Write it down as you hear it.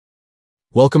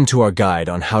Welcome to our guide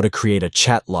on how to create a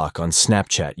chat lock on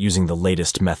Snapchat using the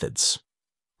latest methods.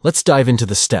 Let's dive into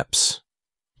the steps.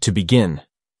 To begin,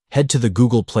 head to the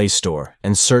Google Play Store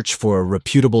and search for a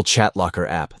reputable chat locker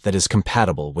app that is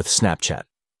compatible with Snapchat.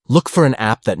 Look for an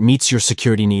app that meets your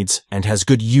security needs and has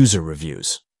good user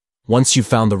reviews. Once you've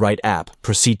found the right app,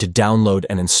 proceed to download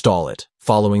and install it,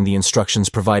 following the instructions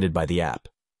provided by the app.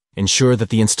 Ensure that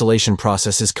the installation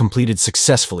process is completed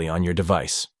successfully on your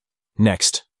device.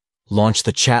 Next, launch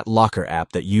the Chat Locker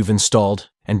app that you've installed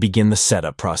and begin the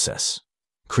setup process.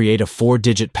 Create a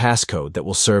 4-digit passcode that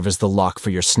will serve as the lock for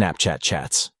your Snapchat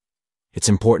chats. It's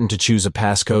important to choose a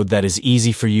passcode that is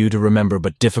easy for you to remember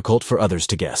but difficult for others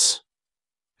to guess.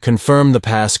 Confirm the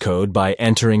passcode by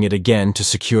entering it again to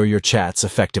secure your chats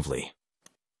effectively.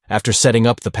 After setting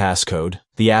up the passcode,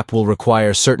 the app will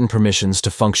require certain permissions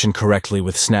to function correctly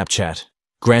with Snapchat.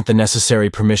 Grant the necessary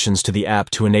permissions to the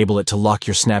app to enable it to lock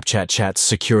your Snapchat chats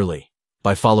securely.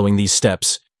 By following these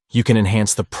steps, you can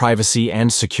enhance the privacy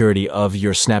and security of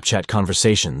your Snapchat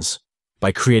conversations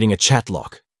by creating a chat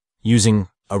lock using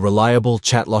a reliable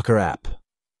chat locker app.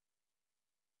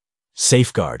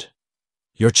 Safeguard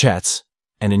your chats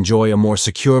and enjoy a more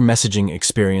secure messaging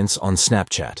experience on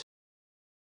Snapchat.